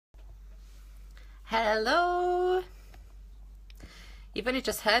Hello! You've only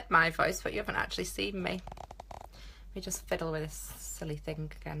just heard my voice, but you haven't actually seen me. Let me just fiddle with this silly thing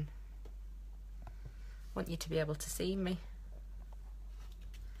again. I want you to be able to see me.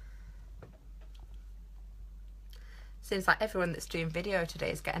 Seems like everyone that's doing video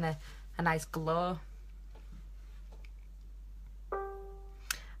today is getting a nice glow.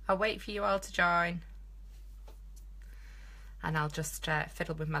 I'll wait for you all to join. And I'll just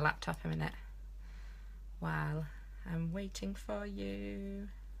fiddle with my laptop a minute while I'm waiting for you.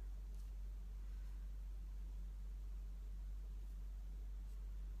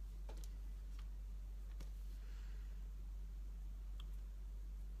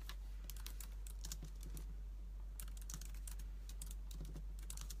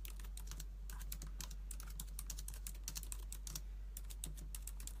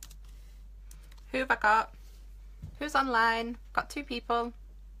 Who have I got? Who's online? Got 2 people.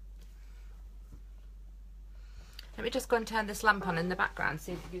 Let me just go and turn this lamp on in the background,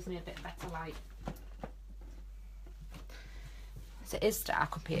 see if it gives me a bit better light. So it is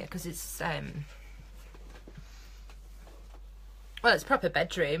dark up here because it's well, it's proper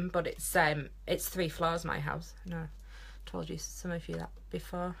bedroom, but it's 3 floors, my house. I know I told you, some of you, that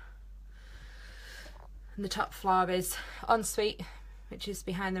before. And the top floor is ensuite, which is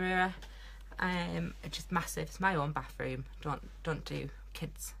behind the mirror. It's just massive. It's my own bathroom. Don't do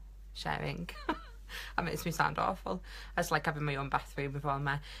kids sharing. That makes me sound awful. I just like having my own bathroom with all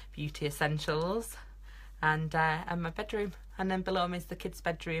my beauty essentials, and my bedroom. And then below me is the kids'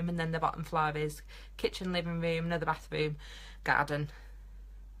 bedroom, and then the bottom floor is kitchen, living room, another bathroom, garden,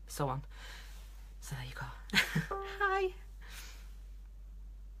 so on. So there you go. Hi.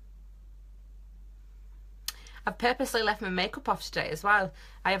 I've purposely left my makeup off today as well.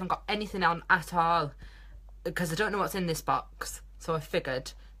 I haven't got anything on at all because I don't know what's in this box. So I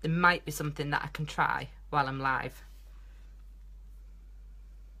figured there might be something that I can try while I'm live.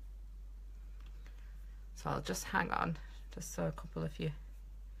 So I'll just hang on, just so a couple of you.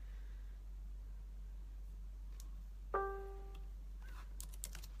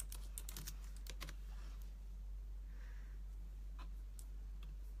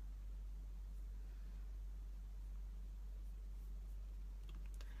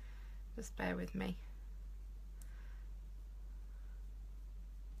 Just bear with me.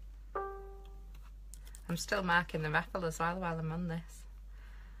 I'm still marking the raffle as well while I'm on this.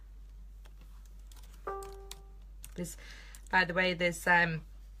 By the way, there's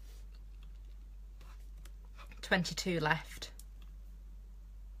 22 left.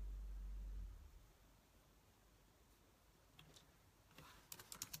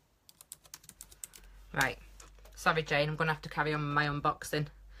 Right. Sorry, Jane, I'm going to have to carry on with my unboxing.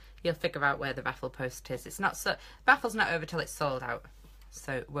 You'll figure out where the raffle post is. It's not so, raffle's not over till it's sold out,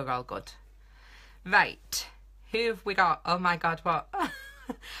 so we're all good. Right, who have we got? Oh my god, what?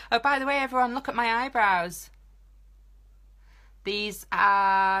 Oh, by the way, everyone, look at my eyebrows. These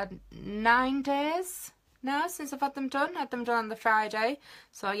are 9 days now since I've had them done. I had them done on the Friday,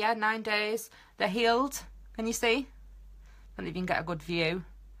 so yeah, 9 days. They're healed. Can you see? I don't know if you can get a good view,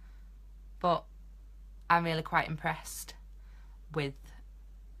 but I'm really quite impressed with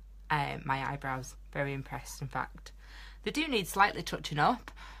my eyebrows. Very impressed, in fact. They do need slightly touching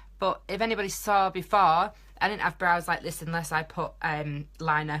up, but if anybody saw before, I didn't have brows like this unless I put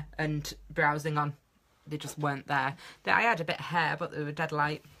liner and browsing on. They just weren't there. I had a bit of hair, but they were dead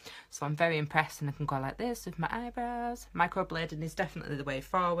light, so I'm very impressed, and I can go like this with my eyebrows. Microblading is definitely the way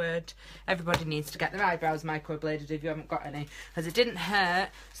forward. Everybody needs to get their eyebrows microbladed if you haven't got any, because it didn't hurt.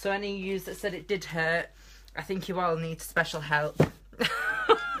 So any of you that said it did hurt, I think you all need special help.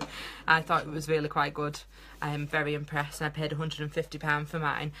 I thought it was really quite good. I am very impressed. I paid £150 for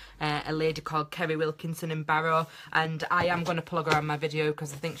mine. A lady called Kerry Wilkinson in Barrow, and I am going to plug her on my video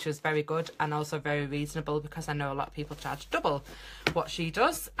because I think she was very good and also very reasonable, because I know a lot of people charge double what she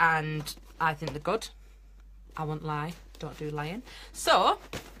does, and I think they're good. I won't lie, don't do lying. So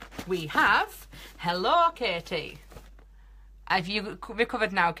we have, hello Katie. Have you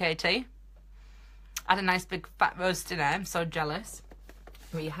recovered now, Katie? I had a nice big fat roast dinner. I'm so jealous.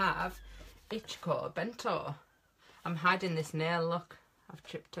 We have Ichiko Bento. I'm hiding this nail, look. I've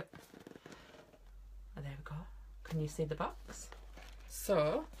chipped it. Oh, there we go. Can you see the box?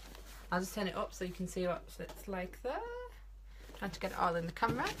 So, I'll just turn it up so you can see what it's like there. Trying to get it all in the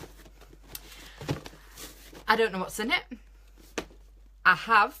camera. I don't know what's in it. I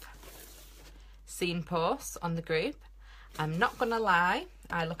have seen posts on the group. I'm not going to lie.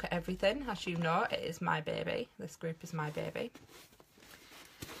 I look at everything. As you know, it is my baby. This group is my baby.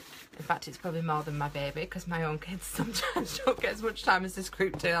 In fact, it's probably more than my baby, because my own kids sometimes don't get as much time as this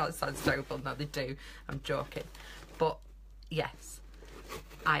group do. That sounds terrible. No, they do. I'm joking. But yes,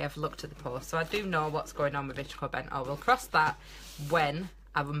 I have looked at the post, so I do know what's going on with Ichiko Bento. We'll cross that when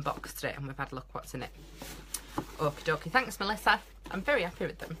I've unboxed it and we've had a look what's in it. Okie dokie. Thanks, Melissa. I'm very happy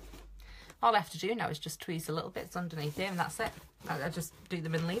with them. All I have to do now is just tweeze the little bits underneath here, and that's it. I just do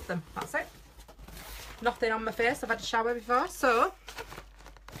them and leave them. That's it. Nothing on my face. I've had a shower before, so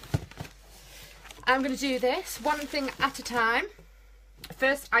I'm going to do this one thing at a time.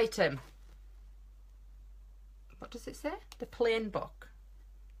 First item. What does it say? The plain book.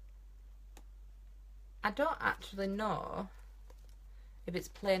 I don't actually know if it's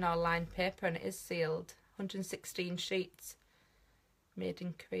plain or lined paper, and it is sealed. 116 sheets. Made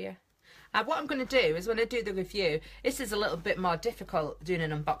in Korea. What I'm going to do is when I do the review, this is a little bit more difficult doing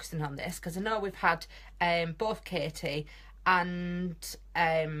an unboxing on this, because I know we've had both Katie and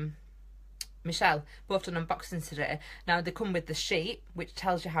Michelle both done unboxings today. Now they come with the sheet which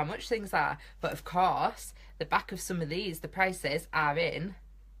tells you how much things are, but of course the back of some of these, the prices are in,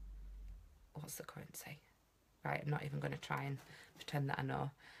 what's the currency? Right, I'm not even going to try and pretend that I know,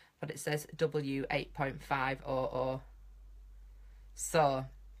 but it says W8.500. So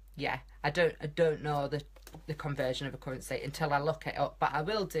yeah, I don't know the conversion of a currency until I look it up, but I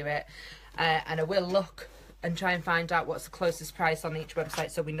will do it, and I will look and try and find out what's the closest price on each website,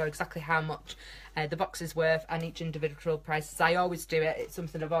 so we know exactly how much the box is worth and each individual prices. I always do it. It's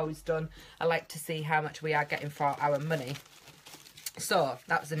something I've always done. I like to see how much we are getting for our money. So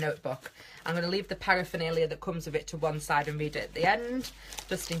that was a notebook. I'm going to leave the paraphernalia that comes with it to one side and read it at the end,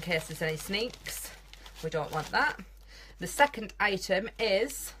 just in case there's any sneaks. We don't want that. The second item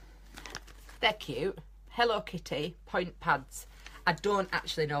is, they're cute, Hello Kitty point pads. I don't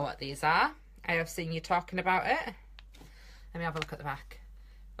actually know what these are. I have seen you talking about it. Let me have a look at the back.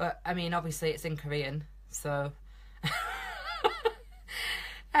 But I mean, obviously it's in Korean, so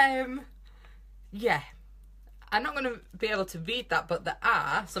yeah, I'm not going to be able to read that, but there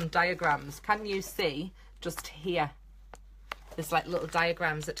are some diagrams. Can you see just here? There's like little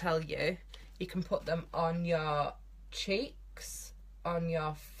diagrams that tell you can put them on your cheeks, on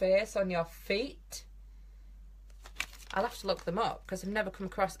your face, on your feet. I'll have to look them up because I've never come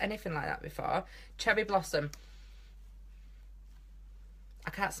across anything like that before. Cherry Blossom. I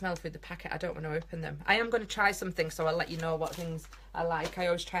can't smell through the packet. I don't want to open them. I am going to try something, so I'll let you know what things I like. I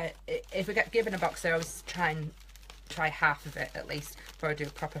always try, if we get given a box, I always try half of it at least before I do a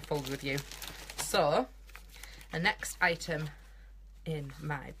proper full review. So the next item in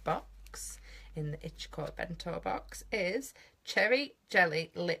my box, in the Ichiko Bento box, is Cherry Jelly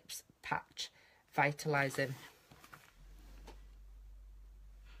Lips Patch Vitalising.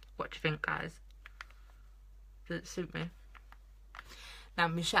 What do you think, guys? Does it suit me? Now,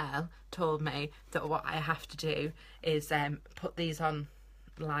 Michelle told me that what I have to do is put these on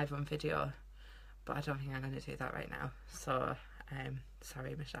live on video, but I don't think I'm going to do that right now. So,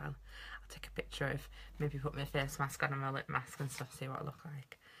 sorry, Michelle. I'll take a picture of, maybe put my face mask on and my lip mask and stuff, see what I look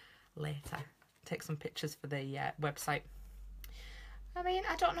like later. Take some pictures for the website. I mean,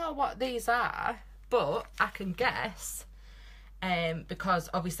 I don't know what these are, but I can guess, because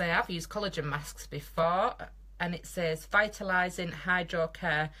obviously I've used collagen masks before, and it says Vitalising Hydro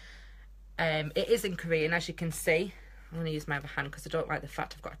Care. It is in Korean, as you can see. I'm going to use my other hand because I don't like the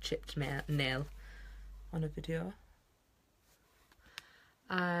fact I've got a chipped nail on a video.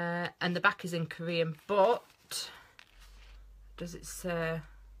 And the back is in Korean, but does it say?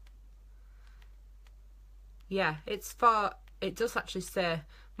 Yeah, it's for, it does actually say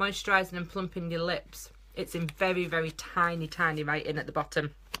moisturising and plumping your lips. It's in very, very tiny, tiny writing at the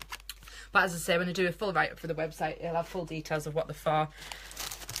bottom. But as I say, when I do a full write-up for the website, it'll have full details of what they're for.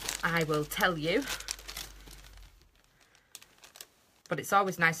 I will tell you. But it's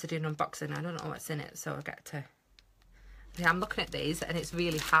always nice to do an unboxing. I don't know what's in it, so I get to... Yeah, I'm looking at these, and it's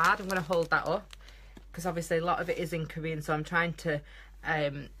really hard. I'm going to hold that up, because obviously a lot of it is in Korean, so I'm trying to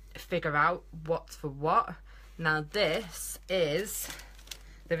figure out what's for what. Now this is...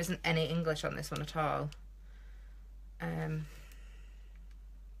 There isn't any English on this one at all.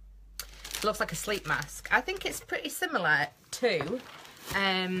 Looks like a sleep mask. I think it's pretty similar to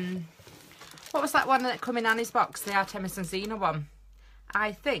what was that one that come in Annie's box, the Artemis and Xena one?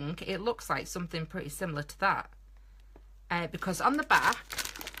 I think it looks like something pretty similar to that, because on the back,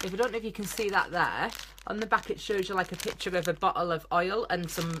 if I don't know if you can see that there, on the back it shows you like a picture of a bottle of oil and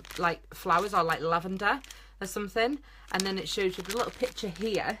some like flowers or like lavender or something, and then it shows you the little picture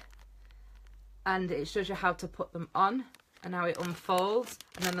here, and it shows you how to put them on and how it unfolds,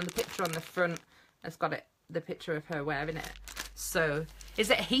 and then on the picture on the front it's got the picture of her wearing it. So Is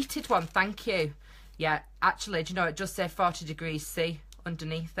it a heated one? Thank you. Yeah, actually, do you know, it does say 40 degrees C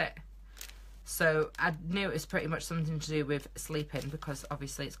underneath it. So I knew it was pretty much something to do with sleeping, because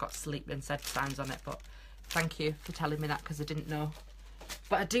obviously it's got sleep and said signs on it. But thank you for telling me that, because I didn't know.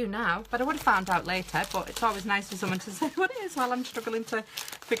 But I do now, but I would have found out later. But it's always nice for someone to say what it is while I'm struggling to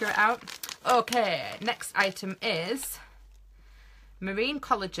figure it out. Okay, next item is marine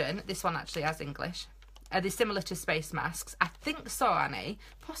collagen. This one actually has English. Are they similar to space masks? I think so, Annie.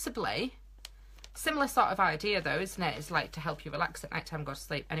 Possibly. Similar sort of idea though, isn't it? It's like to help you relax at night time, go to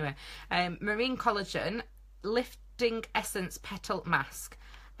sleep. Anyway, marine collagen lifting essence petal mask.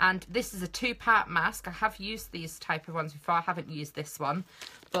 And this is a 2-part mask. I have used these type of ones before. I haven't used this one.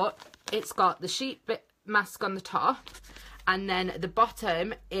 But it's got the sheet mask on the top. And then the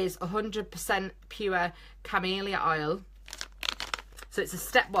bottom is 100% pure camellia oil. So it's a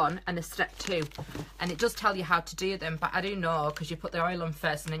step 1 and a step 2. And it does tell you how to do them. But I do know, because you put the oil on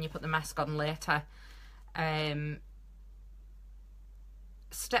first and then you put the mask on later.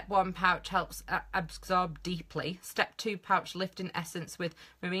 Step 1 pouch helps absorb deeply. Step 2 pouch lifting essence with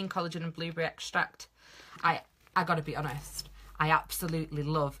marine collagen and blueberry extract. I gotta be honest, I absolutely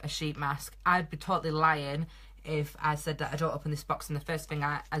love a sheet mask. I'd be totally lying if I said that I don't open this box and the first thing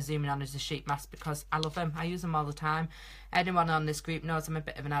I zoom in on is a sheet mask, because I love them. I use them all the time. Anyone on this group knows I'm a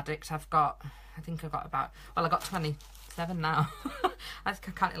bit of an addict. I think I've got about, well, I got 27 now. I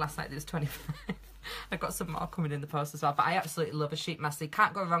think I counted last night, there was 25. I've got some more coming in the post as well, but I absolutely love a sheet mask. So you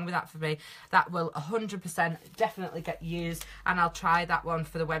can't go wrong with that for me. That will 100% definitely get used, and I'll try that one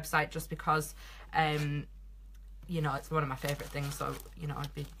for the website just because, you know, it's one of my favourite things, so, you know,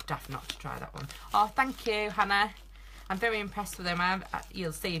 I'd be daft not to try that one. Oh, thank you, Hannah. I'm very impressed with them.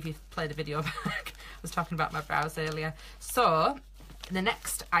 You'll see if you've played the video back. I was talking about my brows earlier. So, the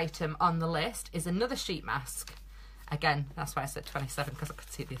next item on the list is another sheet mask. Again, that's why I said 27, because I could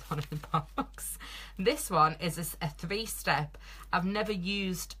see the other one in the box. This one is a 3-step. I've never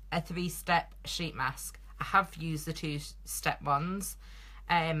used a 3-step sheet mask. I have used the 2-step ones.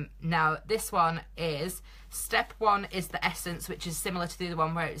 Now, this one is, step 1 is the essence, which is similar to the other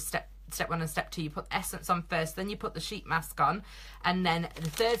one where it's step 1 and step 2. You put the essence on first, then you put the sheet mask on. And then the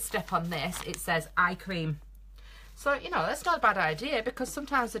 3rd step on this, it says eye cream. So, you know, that's not a bad idea, because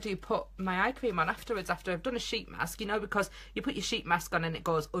sometimes I do put my eye cream on afterwards after I've done a sheet mask, you know, because you put your sheet mask on and it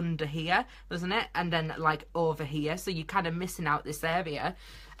goes under here, doesn't it? And then like over here. So you're kind of missing out this area.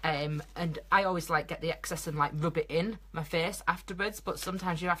 And I always like get the excess and like rub it in my face afterwards. But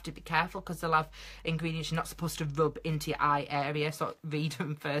sometimes you have to be careful, because they'll have ingredients you're not supposed to rub into your eye area. So read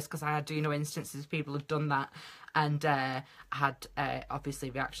them first, because I do know instances people have done that and had obviously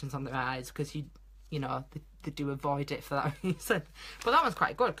reactions on their eyes, because you know, they do avoid it for that reason. But that one's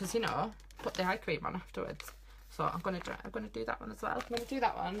quite good, because, you know, put the eye cream on afterwards. So I'm gonna do that one as well. I'm gonna do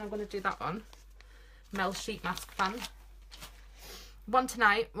that one. I'm gonna do that one. Mel sheet mask fan. One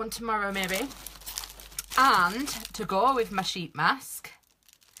tonight, one tomorrow maybe. And to go with my sheet mask,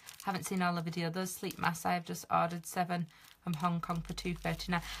 haven't seen all the video. Those sleep masks I have just ordered 7 from Hong Kong for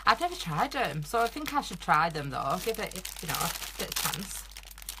 $2.39. I've never tried them, so I think I should try them though. Give it, you know, a bit of chance.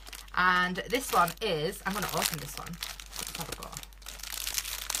 And this one is, I'm going to open this one. Let's have a go.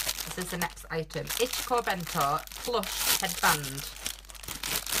 This is the next item. Ichiko Bento plush headband.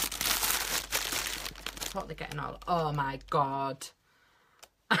 Totally getting all, oh my god.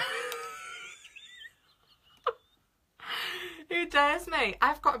 Who dares me?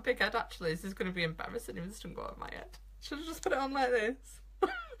 I've got a big head actually. This is going to be embarrassing if this doesn't go on my head. Should I just put it on like this?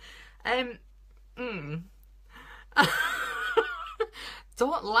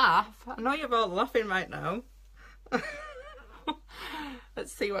 Don't laugh. I know you're all laughing right now.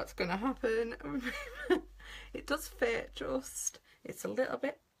 Let's see what's going to happen. It does fit just. It's a little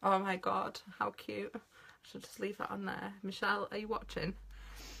bit. Oh my god, how cute. I should just leave that on there. Michelle, are you watching?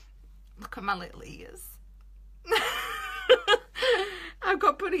 Look at my little ears. I've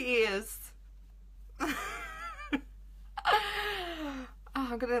got pretty ears. Oh,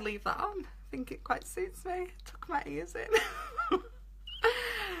 I'm going to leave that on. I think it quite suits me. Tuck my ears in.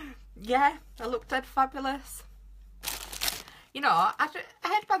 Yeah, I look dead fabulous. You know, a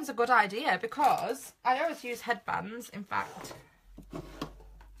headband's a good idea, because I always use headbands. In fact,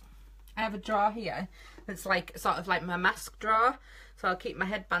 I have a drawer here that's like sort of like my mask drawer, so I'll keep my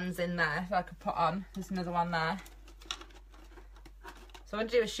headbands in there so I can put on. There's another one there. So when I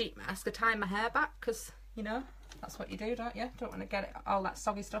do a sheet mask, I tie my hair back, because, you know, that's what you do, don't you? Don't want to get all that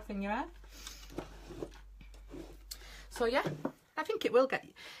soggy stuff in your hair. So yeah, I think it will get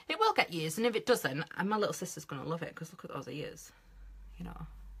used, and if it doesn't, and my little sister's gonna love it, because look at those ears. You know,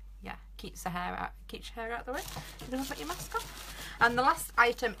 yeah, keeps your hair out of the way. You don't put your mask on. And the last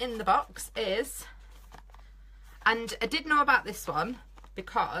item in the box is, and I did know about this one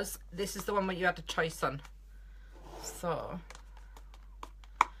because this is the one where you had a choice on. So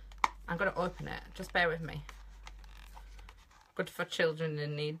I'm going to open it. Just bear with me. Good for children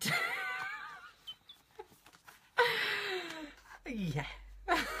in need. Yeah.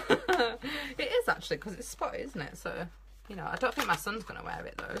 It is actually, because it's spotty, isn't it? So, you know, I don't think my son's going to wear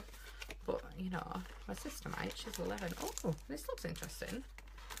it though. But, you know, my sister might. She's 11. Oh, this looks interesting.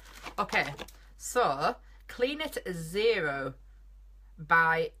 Okay, so Clean It Zero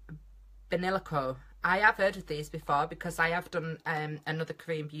by Benilico. I have heard of these before because I have done another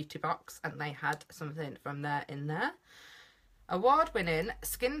Korean beauty box and they had something from there in there. Award-winning,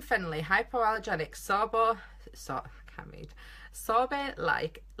 skin-friendly, hypoallergenic,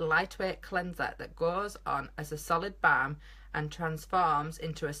 sorbet-like lightweight cleanser that goes on as a solid balm and transforms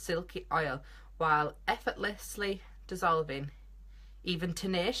into a silky oil while effortlessly dissolving even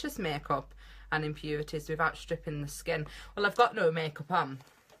tenacious makeup and impurities without stripping the skin. Well, I've got no makeup on,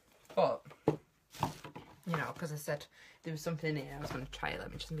 but, you know, because I said there was something in here, I was going to try it.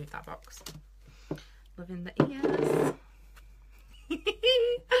 Let me just move that box. Loving the ears.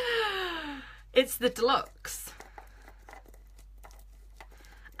 It's the deluxe.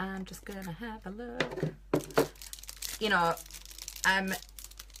 I'm just going to have a look. You know, I'm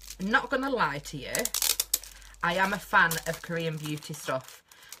not going to lie to you. I am a fan of Korean beauty stuff.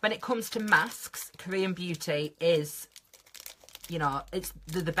 When it comes to masks, Korean beauty is, you know,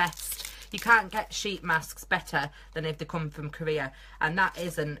 they're the best. You can't get sheet masks better than if they come from Korea. And that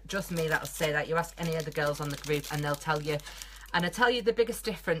isn't just me that'll say that. You ask any of the girls on the group and they'll tell you. And I tell you the biggest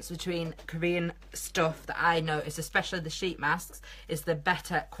difference between Korean stuff that I notice, especially the sheet masks, is the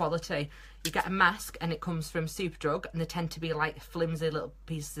better quality. You get a mask and it comes from Superdrug and they tend to be like flimsy little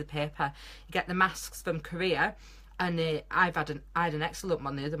pieces of paper. You get the masks from Korea and I had an excellent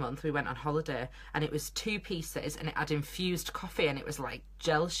one the other month. We went on holiday and it was 2 pieces and it had infused coffee and it was like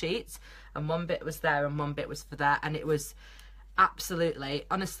gel sheets and one bit was there and one bit was for there, and it was absolutely,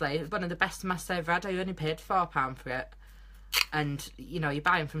 honestly, one of the best masks I ever had. I only paid £4 for it. And, you know, you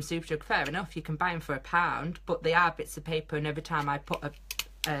buy them from Superdrug, fair enough, you can buy them for £1, but they are bits of paper, and every time I put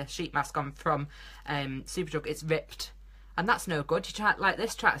a sheet mask on from Superdrug, it's ripped. And that's no good. You try like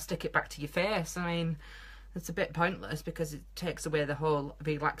this, try to stick it back to your face. I mean, it's a bit pointless because it takes away the whole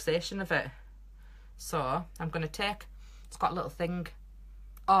relaxation of it. So, I'm going to take, it's got a little thing.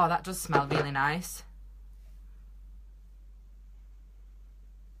 Oh, that does smell really nice.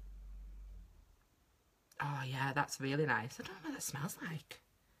 Oh yeah, that's really nice. I don't know what that smells like.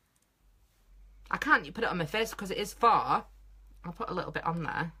 I can't put it on my face because it is far. I'll put a little bit on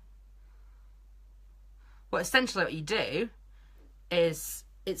there. But essentially what you do is,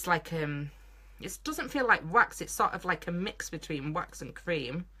 it's like, it doesn't feel like wax. It's sort of like a mix between wax and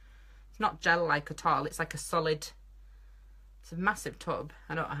cream. It's not gel-like at all. It's like a solid, it's a massive tub.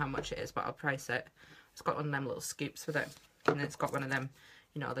 I don't know how much it is, but I'll price it. It's got one of them little scoops with it. And then it's got one of them,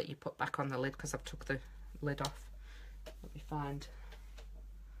 you know, that you put back on the lid because I've took the lid off. Let me find.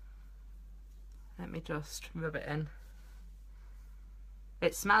 Let me just rub it in.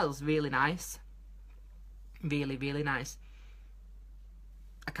 It smells really nice. Really, really nice.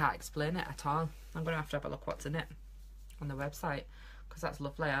 I can't explain it at all. I'm going to have a look what's in it on the website because that's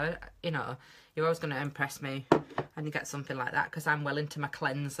lovely. You know, you're always going to impress me and you get something like that because I'm well into my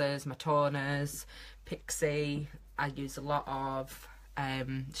cleansers, my toners, Pixie. I use a lot of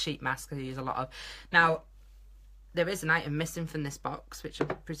sheet masks. I use a lot of. Now, there is an item missing from this box, which I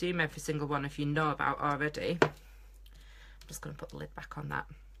presume every single one of you know about already. I'm just going to put the lid back on that.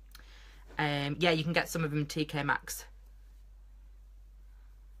 Yeah, you can get some of them TK Maxx.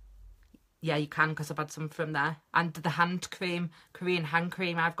 Yeah, you can, because I've had some from there. And the hand cream, Korean hand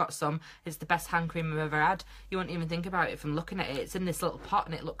cream, I've got some. It's the best hand cream I've ever had. You won't even think about it from looking at it. It's in this little pot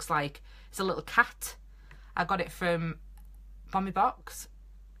and it looks like it's a little cat. I got it from Bommy Box.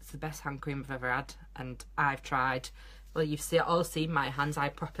 It's the best hand cream I've ever had. And I've tried, well, you've all seen my hands. I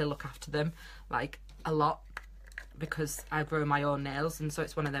properly look after them, like, a lot. Because I grow my own nails, and so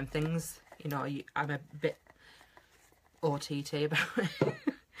it's one of them things, you know, I'm a bit OTT about it.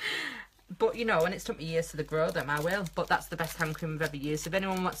 But, you know, when it's took me years to grow them, I will. But that's the best hand cream I've ever used. If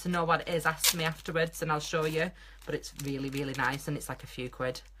anyone wants to know what it is, ask me afterwards and I'll show you. But it's really, really nice, and it's like a few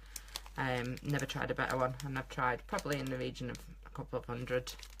quid. Never tried a better one, and I've tried probably in the region of a couple of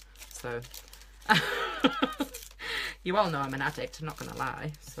hundred. So, you all know I'm an addict, I'm not going to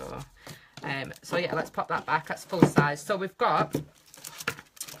lie. So yeah, let's pop that back. That's full size. So we've got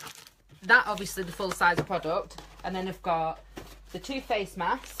that, obviously the full size product, and then I've got the 2 face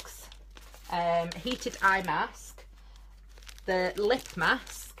masks, heated eye mask, the lip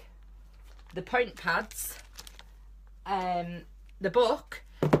mask, the point pads, the book,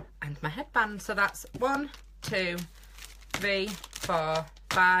 and my headband. So that's 1, 2, 3, 4,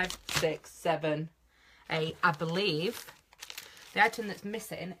 5, 6, 7, 8. I believe the item that's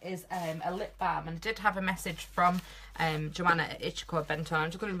missing is a lip balm, and I did have a message from Joanna at Ichiko Bento. I'm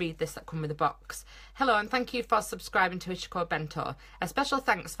just going to read this that come with the box. Hello, and thank you for subscribing to Ichiko Bento. A special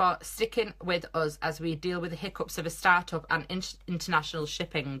thanks for sticking with us as we deal with the hiccups of a startup and international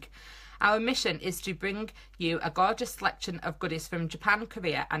shipping. Our mission is to bring you a gorgeous selection of goodies from Japan,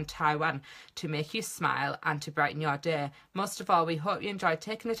 Korea and Taiwan to make you smile and to brighten your day. Most of all, we hope you enjoy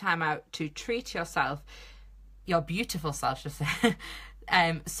taking the time out to treat yourself, your beautiful self, should I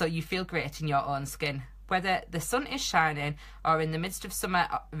say, so you feel great in your own skin. Whether the sun is shining or in the midst of summer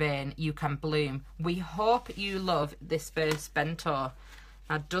rain, you can bloom. We hope you love this first bento.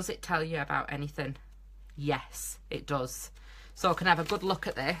 Now, does it tell you about anything? Yes, it does. So can I have a good look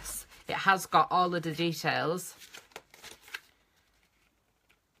at this? It has got all of the details.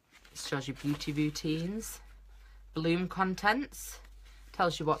 It shows you beauty routines, bloom contents,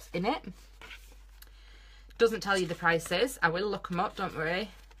 tells you what's in it. Doesn't tell you the prices. I will look them up, don't worry.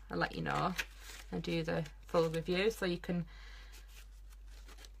 I'll let you know. I'll do the full review so you can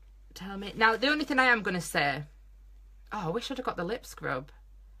tell me. Now, the only thing I am going to say, oh, I wish I'd have got the lip scrub.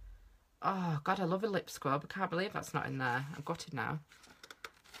 Oh, God, I love a lip scrub. I can't believe that's not in there. I've got it now.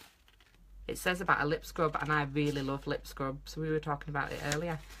 It says about a lip scrub, and I really love lip scrubs. We were talking about it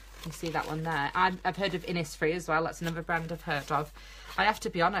earlier. You see that one there. I've heard of Innisfree as well. That's another brand I've heard of. I have to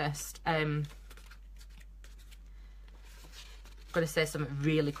be honest. I'm going to say something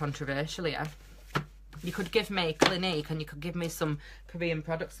really controversial here. You could give me Clinique and you could give me some Korean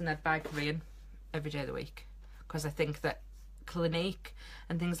products, and I'd buy Korean every day of the week. Because I think that Clinique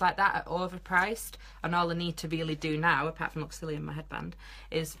and things like that are overpriced, and all I need to really do now, apart from look silly in my headband,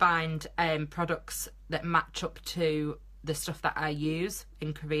 is find products that match up to the stuff that I use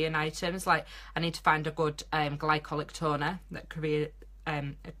in Korean items. Like, I need to find a good glycolic toner, that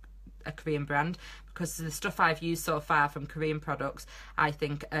a Korean brand, because the stuff I've used so far from Korean products, I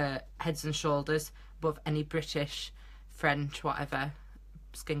think heads and shoulders above any British, French, whatever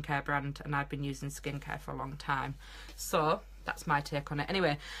skincare brand, and I've been using skincare for a long time. So that's my take on it.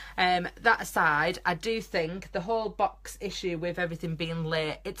 Anyway, that aside, I do think the whole box issue with everything being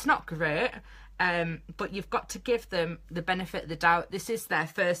late, it's not great, but you've got to give them the benefit of the doubt. This is their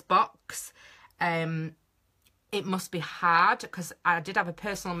first box. It must be hard, because I did have a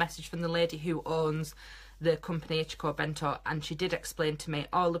personal message from the lady who owns the company Ichiko Bento, and she did explain to me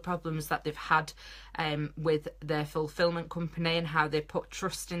all the problems that they've had with their fulfillment company, and how they put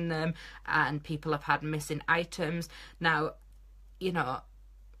trust in them, and people have had missing items. Now, you know,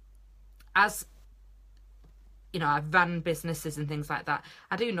 as you know, I've ran businesses and things like that,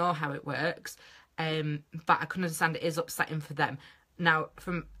 I do know how it works, but I can understand it is upsetting for them. Now,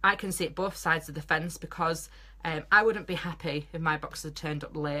 I can see it both sides of the fence, because I wouldn't be happy if my box had turned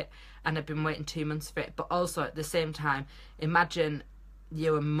up late and I'd been waiting 2 months for it. But also at the same time, imagine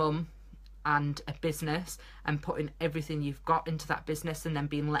you and mum and a business and putting everything you've got into that business and then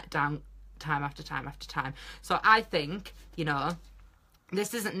being let down time after time after time. So I think, you know,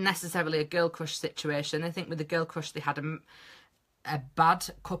 this isn't necessarily a girl crush situation. I think with the girl crush, they had a bad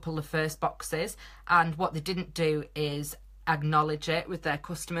couple of first boxes, and what they didn't do is acknowledge it with their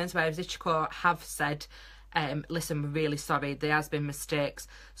customers, whereas Ichiko have said, listen, we're really sorry, there has been mistakes,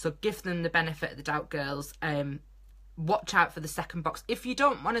 so give them the benefit of the doubt, girls. Watch out for the second box. If you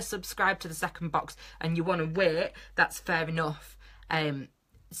don't want to subscribe to the second box and you want to wait, that's fair enough.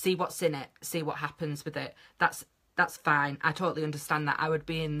 See what's in it, see what happens with it. That's fine. I totally understand that. I would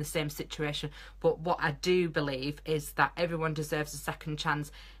be in the same situation. But what I do believe is that everyone deserves a second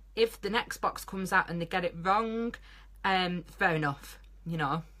chance. If the next box comes out and they get it wrong, fair enough. You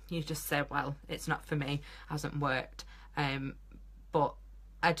know, you just say, well, it's not for me, hasn't worked. But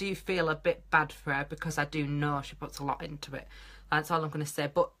I do feel a bit bad for her, because I do know she puts a lot into it. That's all I'm going to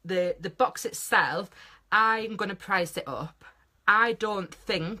say. But the box itself, I'm going to price it up. I don't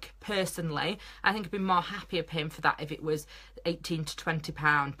think, personally, I think I'd be more happier paying for that if it was £18 to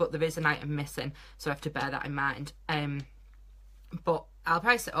 £20, but there is an item missing, so I have to bear that in mind. But I'll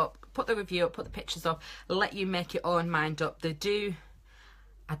price it up, put the review up, put the pictures up, let you make your own mind up. They do,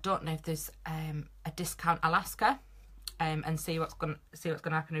 I don't know if there's a discount. I'll ask her and see what's going to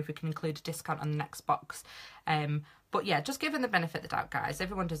happen, if we can include a discount on the next box. But yeah, just give them the benefit of the doubt, guys.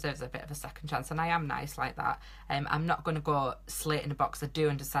 Everyone deserves a bit of a second chance, and I am nice like that. I'm not going to go slating a box. I do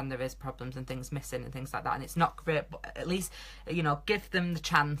understand there is problems and things missing and things like that, and it's not great, but at least, you know, give them the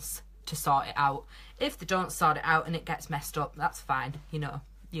chance to sort it out. If they don't sort it out and it gets messed up, that's fine, you know.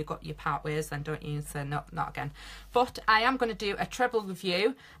 You got your part ways then, don't you? So not again. But I am going to do a treble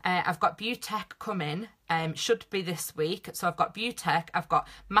review. I've got Beautech coming, should be this week. So I've got Beautech, I've got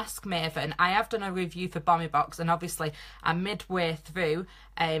Mask Maven. I have done a review for Bommy Box, and obviously I'm midway through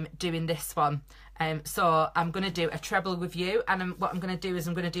doing this one. So I'm going to do a treble review, and what I'm going to do is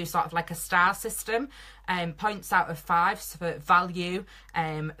I'm going to do sort of like a star system, points out of 5 for value,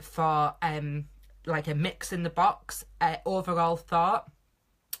 for like a mix in the box, overall thought.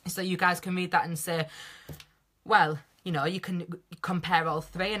 So you guys can read that and say, well, you know, you can compare all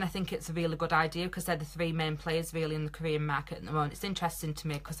three, and I think it's a really good idea because they're the 3 main players really in the Korean market at the moment. It's interesting to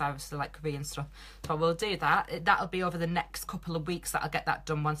me because I obviously like Korean stuff. So we'll do that. That'll be over the next couple of weeks that I'll get that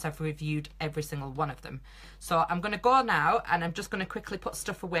done once I've reviewed every single one of them. So I'm going to go now, and I'm just going to quickly put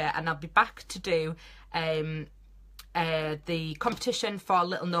stuff away, and I'll be back to do the competition for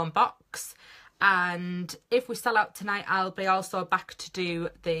Little Known Box. And if we sell out tonight, I'll be also back to do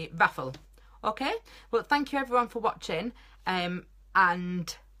the raffle. Okay, well, thank you everyone for watching, and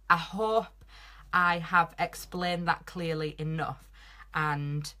I hope I have explained that clearly enough.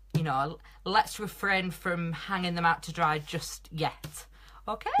 And, you know, let's refrain from hanging them out to dry just yet.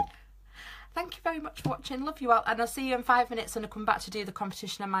 Okay, thank you very much for watching. Love you all, and I'll see you in 5 minutes when I come back to do the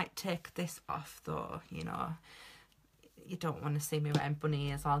competition. I might take this off though, you know. You don't want to see me wearing bunny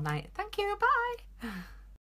ears all night. Thank you, bye.